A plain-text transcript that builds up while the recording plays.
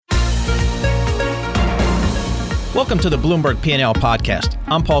Welcome to the Bloomberg P&L podcast.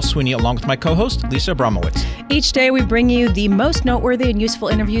 I'm Paul Sweeney along with my co-host, Lisa Abramowitz. Each day we bring you the most noteworthy and useful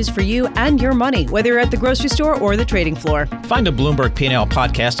interviews for you and your money, whether you're at the grocery store or the trading floor. Find the Bloomberg P&L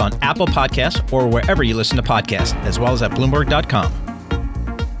podcast on Apple Podcasts or wherever you listen to podcasts, as well as at Bloomberg.com.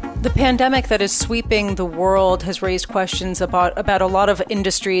 The pandemic that is sweeping the world has raised questions about a lot of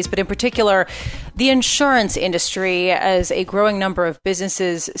industries, but in particular, the insurance industry, as a growing number of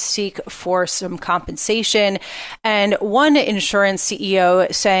businesses seek for some compensation. And one insurance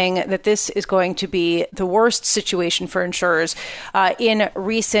CEO saying that this is going to be the worst situation for insurers in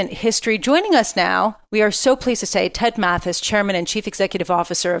recent history. Joining us now, we are so pleased to say, Ted Mathas, Chairman and Chief Executive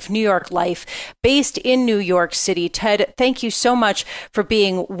Officer of New York Life, based in New York City. Ted, thank you so much for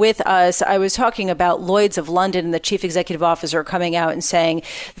being with us. I was talking about Lloyd's of London and the Chief Executive Officer coming out and saying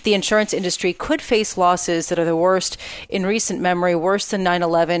that the insurance industry could face losses that are the worst in recent memory, worse than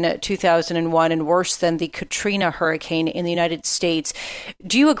 9/11, 2001, and worse than the Katrina hurricane in the United States.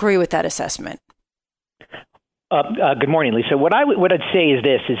 Do you agree with that assessment? Good morning, Lisa. What I'd say is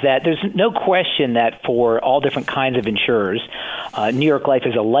this, is that there's no question that for all different kinds of insurers, New York Life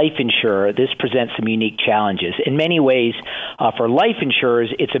is a life insurer. This presents some unique challenges. In many ways, for life insurers,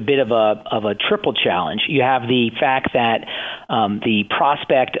 it's a bit of a triple challenge. You have the fact that the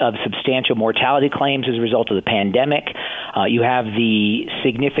prospect of substantial mortality claims as a result of the pandemic. You have the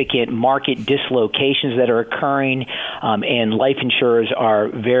significant market dislocations that are occurring, and life insurers are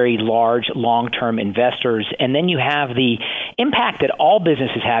very large, long-term investors. And then you have the impact that all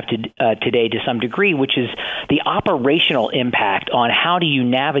businesses have today to some degree, which is the operational impact on how do you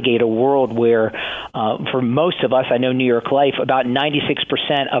navigate a world where, for most of us, I know New York Life, about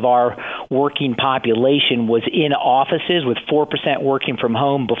 96% of our working population was in offices, with 4% working from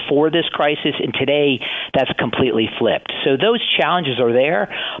home before this crisis, and today that's completely flipped. So those challenges are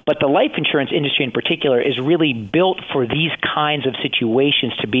there, but the life insurance industry in particular is really built for these kinds of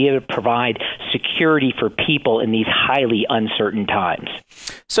situations to be able to provide security for people in these highly uncertain times.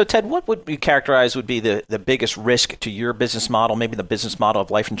 So, Ted, what would you characterize would be the biggest risk to your business model, maybe the business model of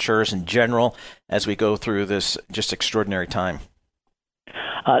life insurers in general, as we go through this just extraordinary time?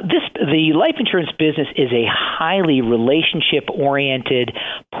 The life insurance business is a highly relationship-oriented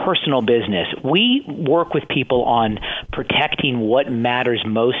personal business. We work with people on protecting what matters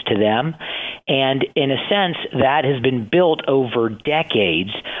most to them. And in a sense, that has been built over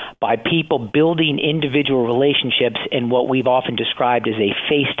decades by people building individual relationships in what we've often described as a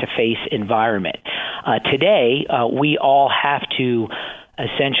face-to-face environment. Today, we all have to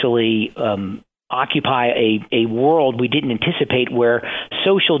essentially occupy a world we didn't anticipate, where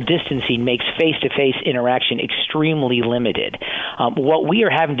social distancing makes face-to-face interaction extremely limited. What we are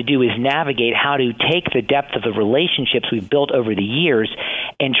having to do is navigate how to take the depth of the relationships we've built over the years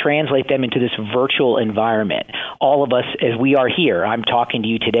and translate them into this virtual environment. All of us, as we are here, I'm talking to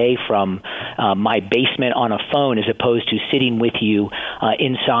you today from my basement on a phone as opposed to sitting with you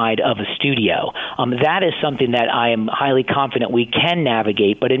inside of a studio. That is something that I am highly confident we can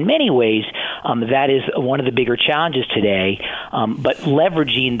navigate, but in many ways, that is one of the bigger challenges today, but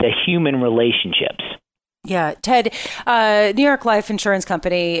leveraging the human relationships. Yeah, Ted, New York Life Insurance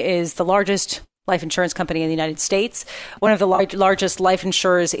Company is the largest life insurance company in the United States, one of the largest life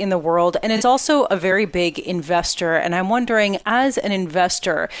insurers in the world, and it's also a very big investor. And I'm wondering, as an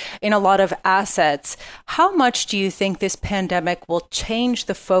investor in a lot of assets, how much do you think this pandemic will change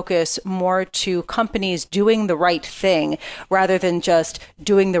the focus more to companies doing the right thing rather than just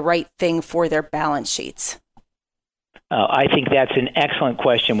doing the right thing for their balance sheets? I think that's an excellent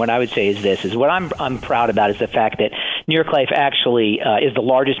question. What I would say is this: is what I'm proud about is the fact that New York Life actually is the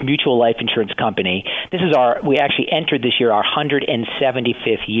largest mutual life insurance company. We actually entered this year our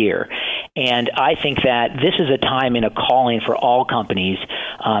 175th year, and I think that this is a time and a calling for all companies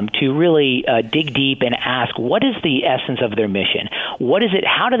to really dig deep and ask, what is the essence of their mission? What is it?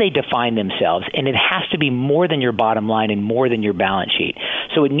 How do they define themselves? And it has to be more than your bottom line and more than your balance sheet.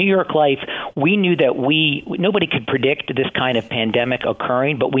 So at New York Life, we knew that nobody could predict this kind of pandemic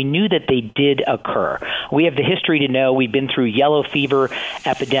occurring, but we knew that they did occur. We have the history to know we've been through yellow fever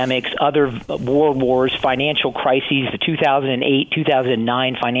epidemics, other world wars, financial crises, the 2008,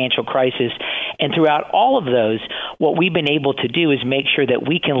 2009 financial crisis. And throughout all of those, what we've been able to do is make sure that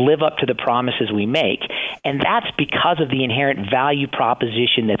we can live up to the promises we make. And that's because of the inherent value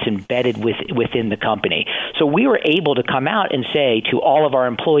proposition that's embedded within the company. So we were able to come out and say to all of our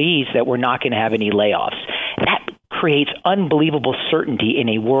employees that we're not going to have any layoffs. That creates unbelievable certainty in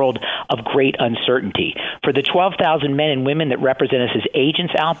a world of great uncertainty. For the 12,000 men and women that represent us as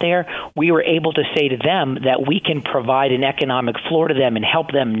agents out there, we were able to say to them that we can provide an economic floor to them and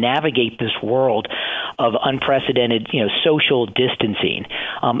help them navigate this world of unprecedented, social distancing.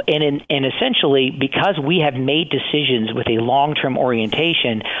 And essentially, because we have made decisions with a long-term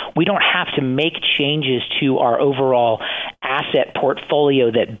orientation, we don't have to make changes to our overall asset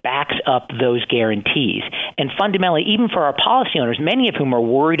portfolio that backs up those guarantees. And fundamentally, even for our policy owners, many of whom are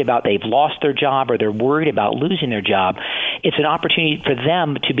worried about they've lost their job or they're worried about losing their job, it's an opportunity for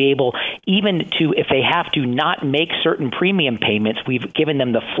them to be able, even to, if they have to not make certain premium payments, we've given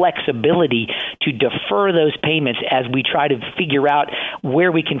them the flexibility to defer those payments as we try to figure out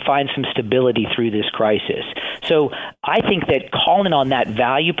where we can find some stability through this crisis. So I think that calling on that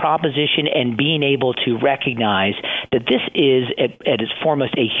value proposition and being able to recognize that this is at its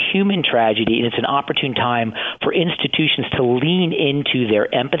foremost a human tragedy, and it's an opportune time for institutions to lean into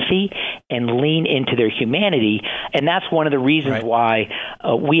their empathy and lean into their humanity. And that's one of the reasons why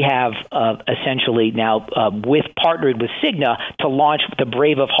we have essentially now partnered with Cigna to launch the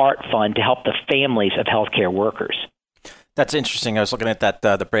Brave of Heart Fund to help the families of healthcare workers. That's interesting. I was looking at that,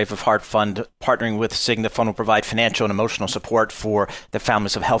 the Brave of Heart Fund partnering with Cigna. The fund will provide financial and emotional support for the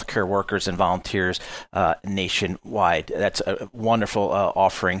families of healthcare workers and volunteers nationwide. That's a wonderful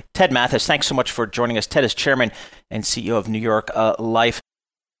offering. Ted Mathas, thanks so much for joining us. Ted is chairman and CEO of New York Life.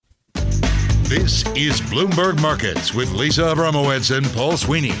 This is Bloomberg Markets with Lisa Abramowitz and Paul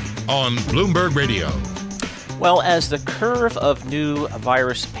Sweeney on Bloomberg Radio. Well, as the curve of new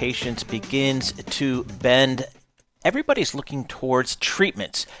virus patients begins to bend, everybody's looking towards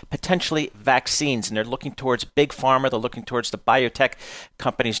treatments, potentially vaccines, and they're looking towards big pharma. They're looking towards the biotech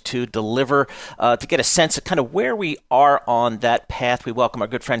companies to deliver, to get a sense of kind of where we are on that path. We welcome our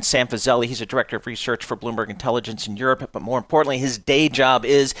good friend Sam Fazeli. He's a director of research for Bloombberg Intelligence in Europe, but more importantly, his day job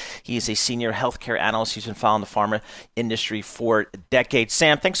is he's a senior healthcare analyst. He's been following the pharma industry for decades.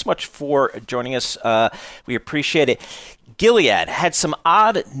 Sam, thanks so much for joining us. We appreciate it. Gilead had some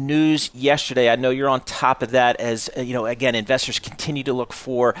odd news yesterday. I know you're on top of that as, again, investors continue to look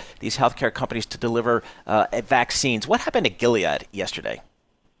for these healthcare companies to deliver vaccines. What happened to Gilead yesterday?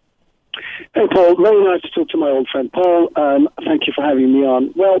 Hey, Paul. Very nice to talk to my old friend Paul. Thank you for having me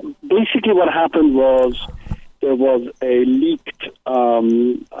on. Well, basically what happened was there was a leaked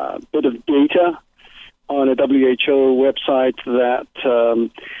bit of data on a WHO website that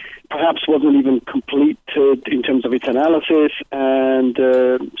perhaps wasn't even completed in terms of its analysis, and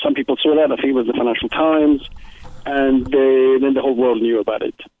some people saw that. I think it was the Financial Times, and then the whole world knew about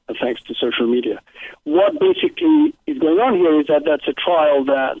it, thanks to social media. What basically is going on here is that that's a trial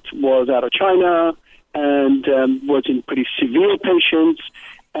that was out of China and was in pretty severe patients,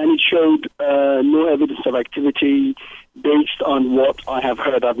 and it showed no evidence of activity based on what I have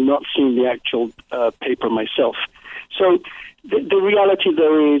heard. I've not seen the actual paper myself. So the reality,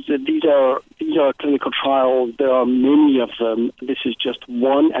 though, is that these are clinical trials. There are many of them. This is just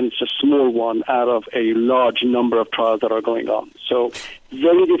one, and it's a small one out of a large number of trials that are going on. So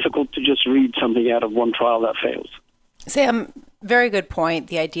very difficult to just read something out of one trial that fails. Sam, very good point.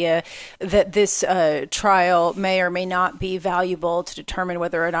 The idea that this trial may or may not be valuable to determine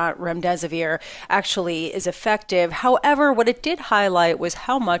whether or not remdesivir actually is effective. However, what it did highlight was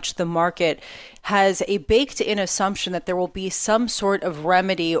how much the market has a baked-in assumption that there will be some sort of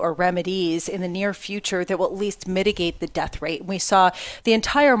remedy or remedies in the near future that will at least mitigate the death rate. We saw the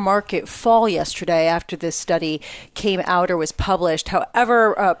entire market fall yesterday after this study came out or was published,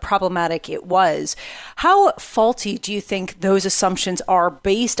 however problematic it was. How faulty do you think those assumptions are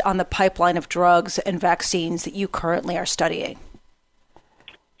based on the pipeline of drugs and vaccines that you currently are studying?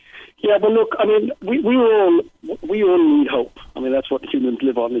 Yeah, but look, I mean, we all need hope. I mean, that's what humans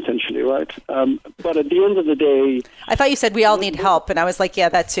live on, essentially, right? But at the end of the day... I thought you said we all need help, and I was like, yeah,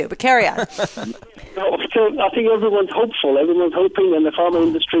 that too. But carry on. No, so I think everyone's hopeful. Everyone's hoping, and the pharma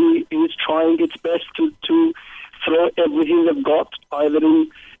industry is trying its best to throw everything they've got either in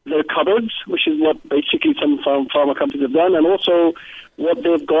their cupboards, which is what basically some pharma companies have done, and also what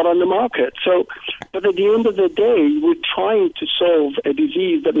they've got on the market. So, but at the end of the day, we're trying to solve a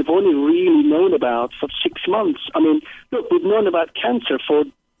disease that we've only really known about for 6 months. I mean, look, we've known about cancer for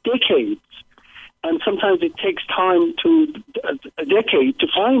decades, and sometimes it takes time a decade to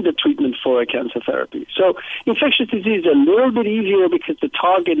find a treatment for a cancer therapy. So infectious disease is a little bit easier because the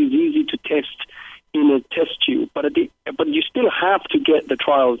target is easy to test in a test tube, but you still have to get the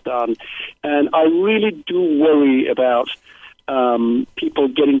trials done. And I really do worry about people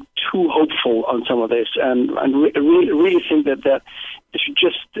getting too hopeful on some of this, and really think that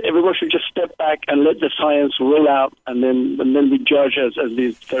everyone should just step back and let the science roll out, and then we judge as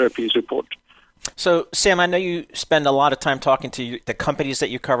these therapies report. So, Sam, I know you spend a lot of time talking to the companies that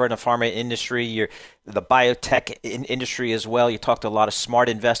you cover in the pharma industry, the biotech industry as well. You talk to a lot of smart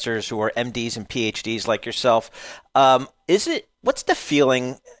investors who are MDs and PhDs like yourself. What's the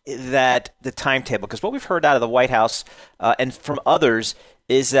feeling that the timetable? Because what we've heard out of the White House and from others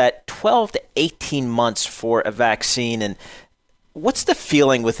is that 12 to 18 months for a vaccine. And what's the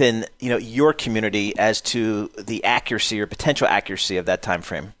feeling within your community as to the accuracy or potential accuracy of that time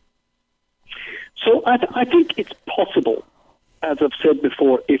frame? So I think it's possible, as I've said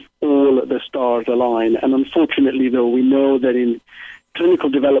before, if all the stars align. And unfortunately, though, we know that in clinical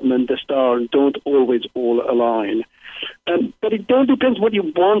development, the stars don't always all align. But it all depends what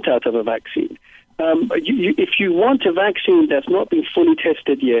you want out of a vaccine. If you want a vaccine that's not been fully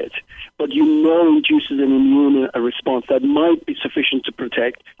tested yet, but you know induces an immune response that might be sufficient to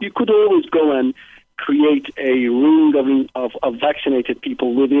protect, you could always go and create a ring of vaccinated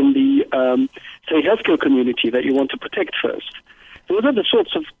people within the, say, healthcare community that you want to protect first. Those are the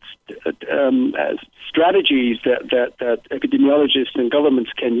sorts of strategies that epidemiologists and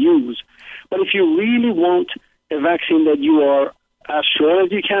governments can use. But if you really want a vaccine that you are as sure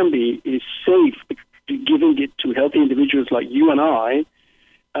as you can be is safe, giving it to healthy individuals like you and I,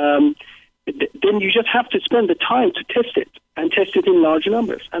 then you just have to spend the time to test it and test it in large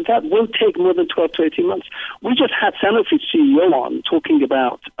numbers. And that will take more than 12 to 18 months. We just had Sanofi's CEO on talking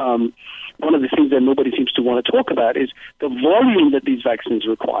about one of the things that nobody seems to want to talk about is the volume that these vaccines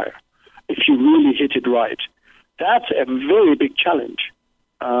require if you really hit it right. That's a very big challenge.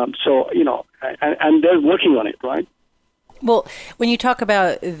 And they're working on it, right? Well, when you talk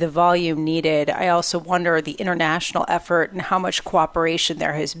about the volume needed, I also wonder the international effort and how much cooperation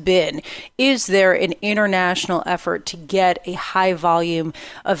there has been. Is there an international effort to get a high volume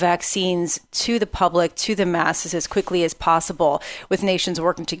of vaccines to the public, to the masses as quickly as possible with nations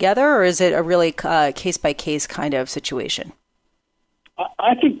working together, or is it a really case-by-case kind of situation?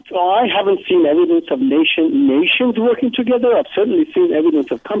 I think I haven't seen evidence of nations working together. I've certainly seen evidence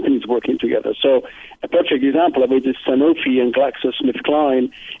of companies working together. So a perfect example of it is Sanofi and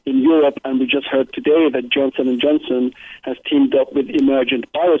GlaxoSmithKline in Europe, and we just heard today that Johnson & Johnson has teamed up with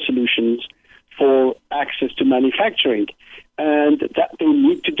Emergent Biosolutions for access to manufacturing. And that they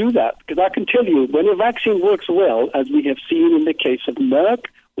need to do that, because I can tell you, when a vaccine works well, as we have seen in the case of Merck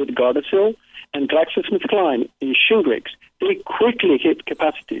with Gardasil and GlaxoSmithKline in Shingrix, they quickly hit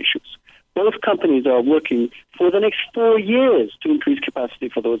capacity issues. Both companies are working for the next 4 years to increase capacity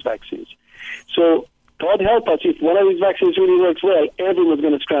for those vaccines. So God help us, if one of these vaccines really works well, everyone's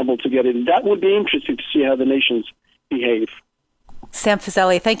going to scramble to get it. That would be interesting to see how the nations behave. Sam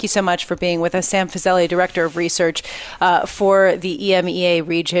Fazeli, thank you so much for being with us. Sam Fazeli, Director of Research for the EMEA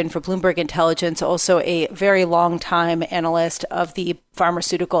region for Blooomberg Intelligence, also a very long-time analyst of the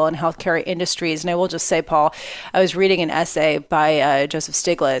pharmaceutical and healthcare industries. And I will just say, Paul, I was reading an essay by Joseph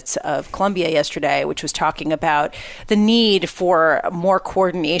Stiglitz of Columbia yesterday, which was talking about the need for more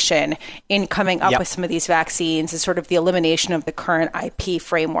coordination in coming up with some of these vaccines and sort of the elimination of the current IP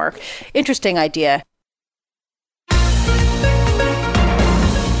framework. Interesting idea.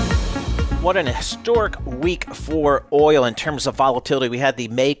 What an historic week for oil in terms of volatility. We had the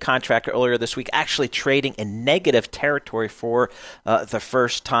May contract earlier this week actually trading in negative territory for the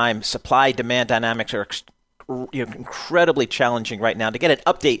first time. Supply-demand dynamics are incredibly challenging right now. To get an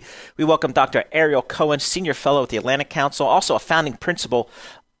update, we welcome Dr. Ariel Cohen, Senior Fellow at the Atlantic Council, also a founding principal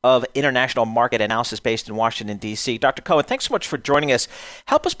of international market analysis based in Washington, D.C. Dr. Cohen, thanks so much for joining us.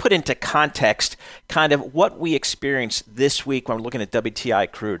 Help us put into context kind of what we experienced this week when we're looking at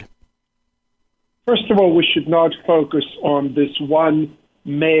WTI crude. First of all, we should not focus on this one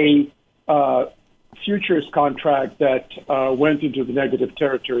May futures contract that went into the negative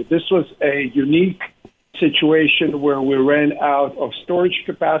territory. This was a unique situation where we ran out of storage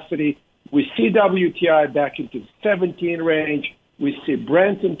capacity. We see WTI back into the 17 range. We see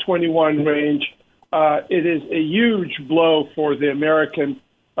Brent in 21 range. It is a huge blow for the American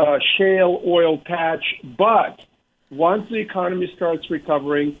shale oil patch. But once the economy starts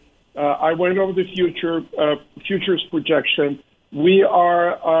recovering, I went over the futures projection. We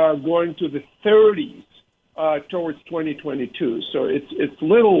are going to the 30s towards 2022. So it's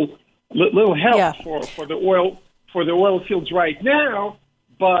little help for the oil fields right now.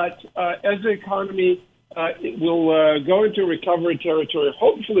 But as the economy will go into recovery territory,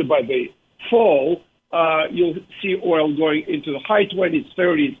 hopefully by the fall, you'll see oil going into the high 20s,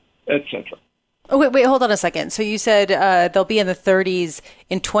 30s, etc. Oh, wait, hold on a second. So you said they'll be in the 30s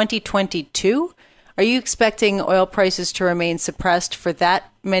in 2022? Are you expecting oil prices to remain suppressed for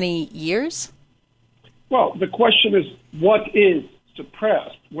that many years? Well, the question is, what is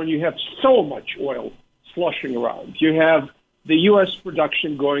suppressed when you have so much oil sloshing around. You have the U.S.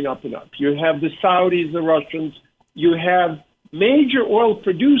 production going up and up. You have the Saudis, the Russians. You have major oil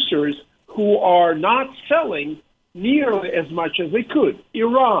producers who are not selling nearly as much as they could.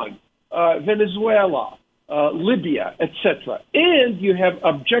 Iran, Venezuela, Libya, etc. And you have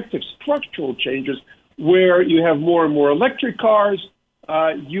objective structural changes where you have more and more electric cars.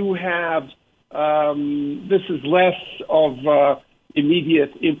 You have, this is less of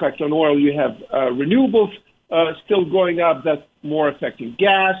immediate impact on oil. You have renewables still going up. That's more affecting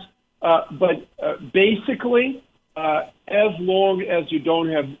gas. But basically, as long as you don't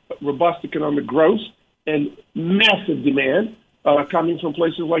have robust economic growth and massive demand coming from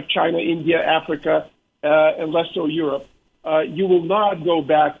places like China, India, Africa, and less so Europe, you will not go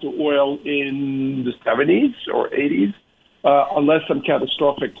back to oil in the 70s or 80s unless some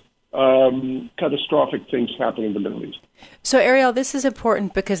catastrophic things happen in the Middle East. So, Ariel, this is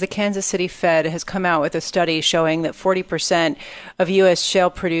important because the Kansas City Fed has come out with a study showing that 40% of U.S. shale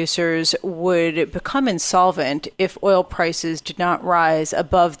producers would become insolvent if oil prices did not rise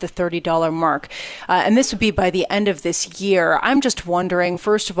above the $30 mark. And this would be by the end of this year. I'm just wondering,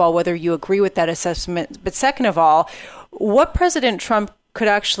 first of all, whether you agree with that assessment. But second of all, what President Trump could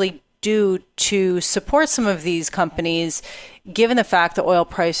actually do to support some of these companies, given the fact that oil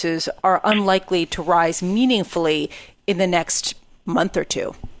prices are unlikely to rise meaningfully in the next month or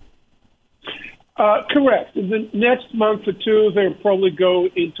two? Correct. In the next month or two, they'll probably go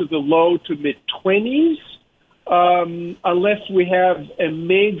into the low to mid-20s, unless we have a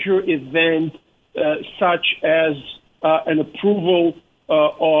major event such as an approval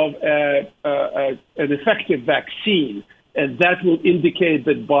of an effective vaccine. And that will indicate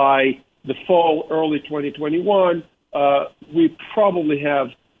that by the fall, early 2021, we probably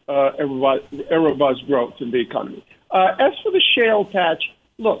have a robust growth in the economy. As for the shale patch,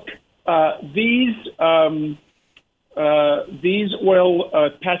 look, these oil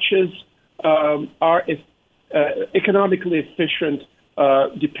patches are economically efficient.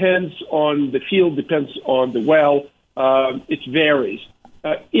 Depends on the field, depends on the well. It varies.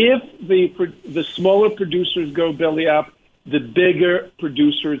 If the smaller producers go belly up, the bigger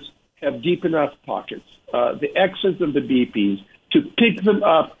producers have deep enough pockets, the Exxons and the BPs, to pick them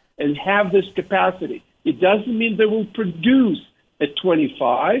up and have this capacity. It doesn't mean they will produce at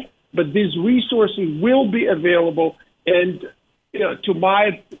 25, but these resources will be available. And based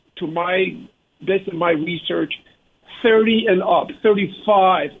on my research, 30 and up,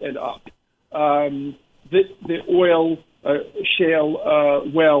 35 and up, the oil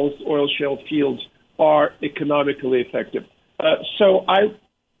shale wells, oil shale fields are economically effective. So I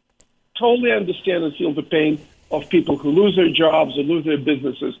totally understand and feel the pain of people who lose their jobs or lose their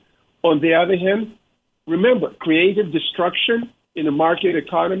businesses. On the other hand, remember, creative destruction in a market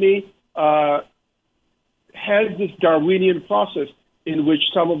economy has this Darwinian process in which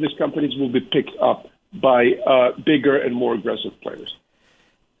some of these companies will be picked up by bigger and more aggressive players.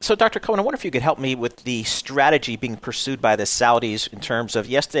 So, Dr. Cohen, I wonder if you could help me with the strategy being pursued by the Saudis in terms of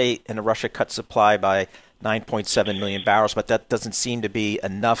yesterday, Russia cut supply by 9.7 million barrels, but that doesn't seem to be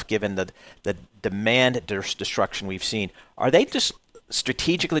enough given the demand destruction we've seen. Are they just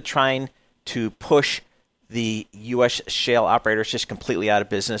strategically trying to push the U.S. shale operators just completely out of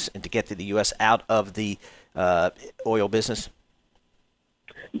business and to get the U.S. out of the oil business?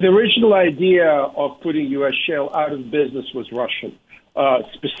 The original idea of putting U.S. shale out of business was Russian.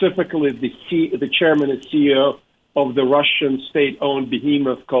 Specifically, the chairman and CEO of the Russian state-owned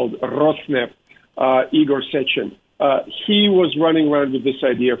behemoth called Rosneft, Igor Sechin. He was running around with this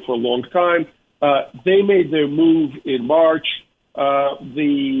idea for a long time. They made their move in March.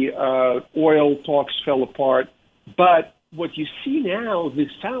 The oil talks fell apart. But what you see now, the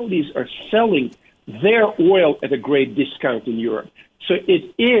Saudis are selling their oil at a great discount in Europe. So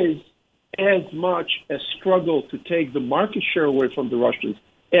it is as much a struggle to take the market share away from the Russians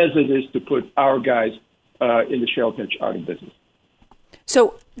as it is to put our guys in the shale patch out of business.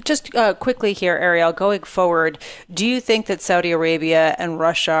 So just quickly here, Ariel, going forward, do you think that Saudi Arabia and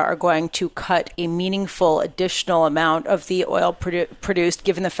Russia are going to cut a meaningful additional amount of the oil produced,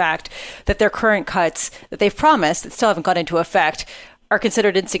 given the fact that their current cuts that they've promised that still haven't gone into effect are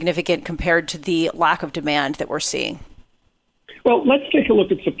considered insignificant compared to the lack of demand that we're seeing? Well, let's take a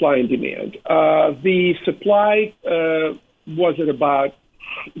look at supply and demand. The supply was at about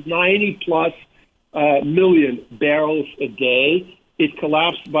 90-plus million barrels a day. It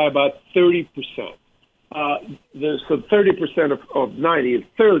collapsed by about 30%. So 30% of 90 is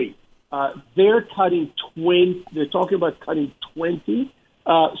 30. They're cutting 20. They're talking about cutting 20.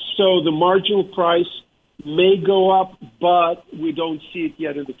 So the marginal price may go up, but we don't see it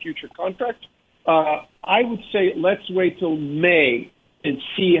yet in the future contract. I would say let's wait till May and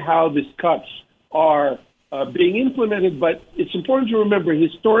see how these cuts are being implemented. But it's important to remember,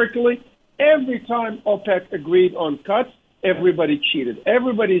 historically, every time OPEC agreed on cuts, everybody cheated.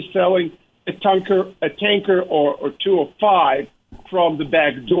 Everybody's selling a tanker or two or five from the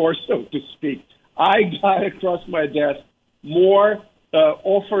back door, so to speak. I got across my desk more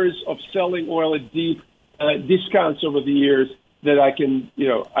offers of selling oil at deep discounts over the years that I can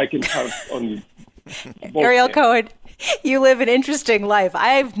count on. Ariel Cohen, you live an interesting life.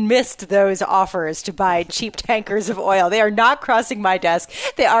 I've missed those offers to buy cheap tankers of oil. They are not crossing my desk.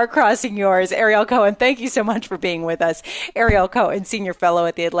 They are crossing yours. Ariel Cohen, thank you so much for being with us. Ariel Cohen, Senior Fellow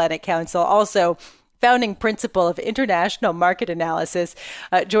at the Atlantic Council, also founding principal of International Market Analysis,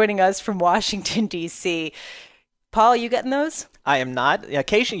 joining us from Washington, D.C. Paul, you getting those? I am not.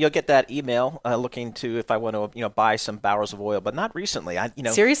 Occasionally, you'll get that email looking to if I want to, buy some barrels of oil, but not recently.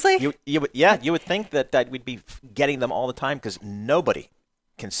 Seriously? You would think that we'd be getting them all the time because nobody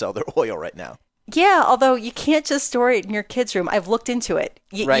can sell their oil right now. Yeah, although you can't just store it in your kids' room. I've looked into it.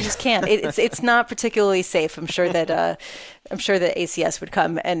 Right. You just can't. It's not particularly safe. I'm sure that ACS would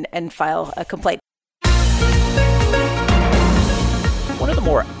come and file a complaint. One of the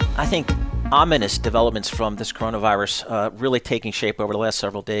more, I think, ominous developments from this coronavirus really taking shape over the last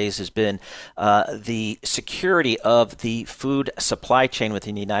several days has been the security of the food supply chain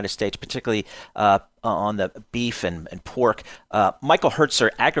within the United States, particularly on the beef and pork. Michael Hirtzer,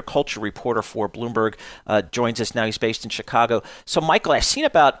 agriculture reporter for Bloomberg, joins us now. He's based in Chicago. So, Michael, I've seen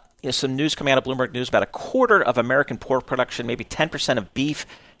about some news coming out of Bloomberg News about a quarter of American pork production, maybe 10% of beef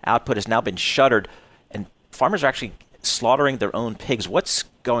output has now been shuttered, and farmers are actually slaughtering their own pigs. What's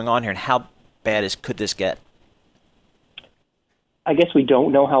going on here, and how bad could this get? I guess we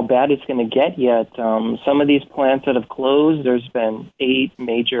don't know how bad it's going to get yet. Some of these plants that have closed, there's been 8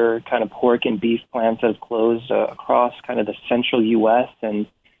 major kind of pork and beef plants that have closed across kind of the central U.S. And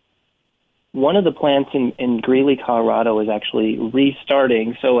one of the plants in Greeley, Colorado is actually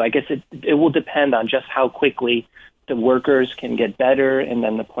restarting. So I guess it will depend on just how quickly the workers can get better, and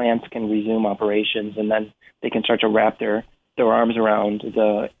then the plants can resume operations, and then they can start to wrap their arms around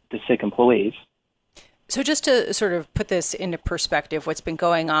the sick employees. So just to sort of put this into perspective, what's been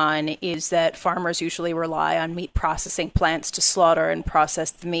going on is that farmers usually rely on meat processing plants to slaughter and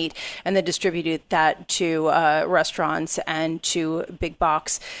process the meat, and then distribute that to restaurants and to big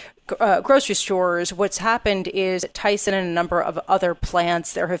box grocery stores. What's happened is at Tyson and a number of other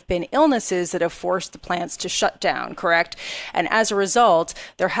plants, there have been illnesses that have forced the plants to shut down, correct? And as a result,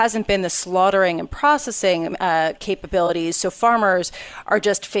 there hasn't been the slaughtering and processing capabilities. So farmers are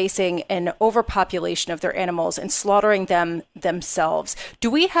just facing an overpopulation of their animals and slaughtering them themselves. Do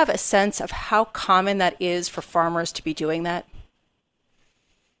we have a sense of how common that is for farmers to be doing that?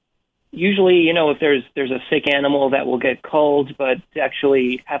 Usually, if there's a sick animal that will get culled, but to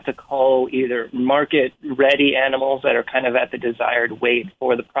actually have to cull either market-ready animals that are kind of at the desired weight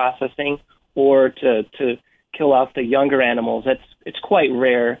for the processing, or to kill off the younger animals, it's quite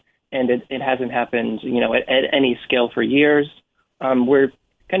rare, and it hasn't happened, at any scale for years. We're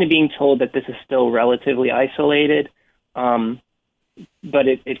kind of being told that this is still relatively isolated, but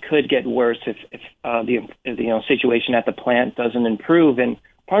it could get worse if the situation at the plant doesn't improve. And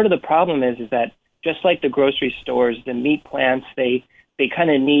part of the problem is that just like the grocery stores, the meat plants, they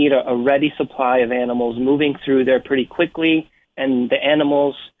kind of need a ready supply of animals moving through there pretty quickly. And the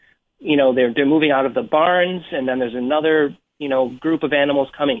animals, they're moving out of the barns, and then there's another, group of animals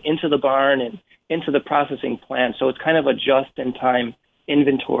coming into the barn and into the processing plant. So it's kind of a just-in-time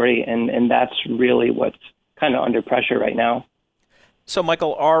inventory, and that's really what's kind of under pressure right now. So,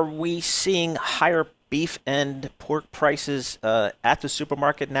 Michael, are we seeing higher beef and pork prices at the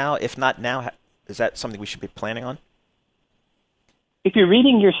supermarket now? If not now, is that something we should be planning on? If you're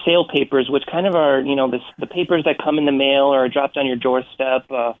reading your sale papers, which kind of are, the papers that come in the mail or are dropped on your doorstep,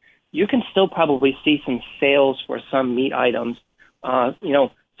 you can still probably see some sales for some meat items.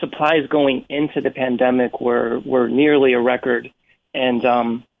 Supplies going into the pandemic were nearly a record. And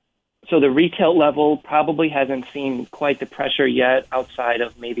so the retail level probably hasn't seen quite the pressure yet, outside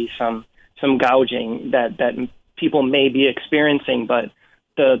of maybe some gouging that people may be experiencing. But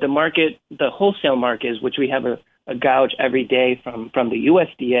the market, the wholesale market, which we have a gouge every day from the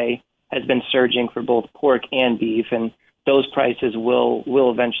USDA, has been surging for both pork and beef, and those prices will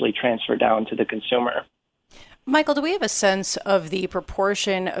eventually transfer down to the consumer. Michael, do we have a sense of the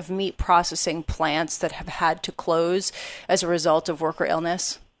proportion of meat processing plants that have had to close as a result of worker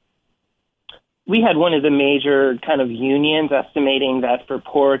illness? we had one of the major kind of unions estimating that for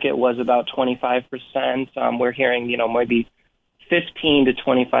pork it was about 25%. We're hearing, maybe 15 to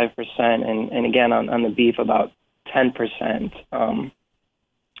 25%, and again on the beef about 10%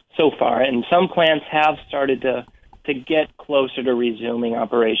 so far. And some plants have started to get closer to resuming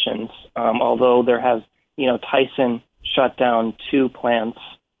operations, although there has, Tyson shut down 2 plants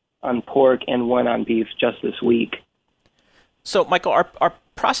on pork and 1 on beef just this week. So, Michael, are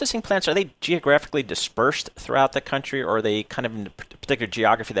processing plants, are they geographically dispersed throughout the country, or are they kind of in a particular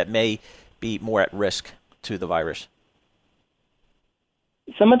geography that may be more at risk to the virus?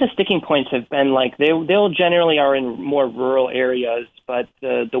 Some of the sticking points have been like they'll generally are in more rural areas, but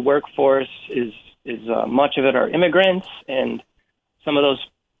the workforce is much of it are immigrants, and some of those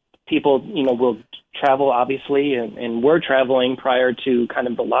people, will travel obviously, and were traveling prior to kind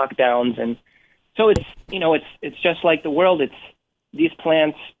of the lockdowns, and so it's just like the world. It's these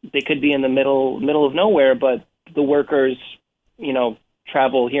plants, they could be in the middle of nowhere, but the workers,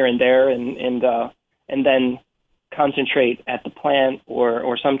 travel here and there, and then concentrate at the plant,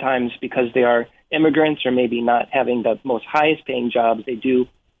 or sometimes because they are immigrants or maybe not having the most highest paying jobs, they do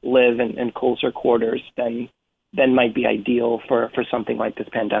live in closer quarters than might be ideal for something like this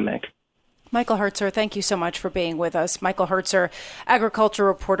pandemic. Michael Hirtzer, thank you so much for being with us. Michael Hirtzer, agriculture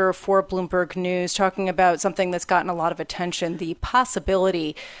reporter for Bloomberg News, talking about something that's gotten a lot of attention, the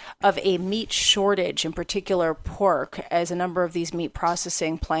possibility of a meat shortage, in particular pork, as a number of these meat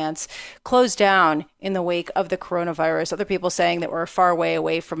processing plants closed down in the wake of the coronavirus. Other people saying that we're far way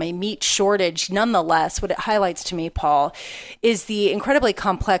away from a meat shortage. Nonetheless, what it highlights to me, Paul, is the incredibly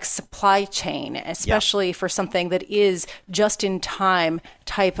complex supply chain, especially for something that is just-in-time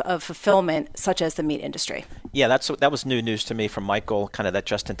type of fulfillment, such as the meat industry. Yeah, that was new news to me from Michael, kind of that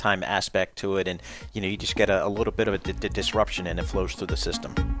just-in-time aspect to it. And, you just get a little bit of a disruption and it flows through the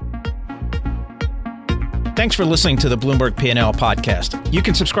system. Thanks for listening to the Bloomberg P&L podcast. You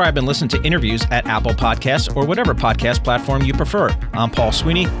can subscribe and listen to interviews at Apple Podcasts or whatever podcast platform you prefer. I'm Paul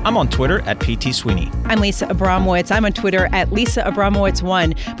Sweeney. I'm on Twitter at PT Sweeney. I'm Lisa Abramowitz. I'm on Twitter at Lisa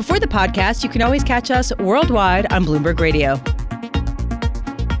Abramowitz1. Before the podcast, you can always catch us worldwide on Bloomberg Radio.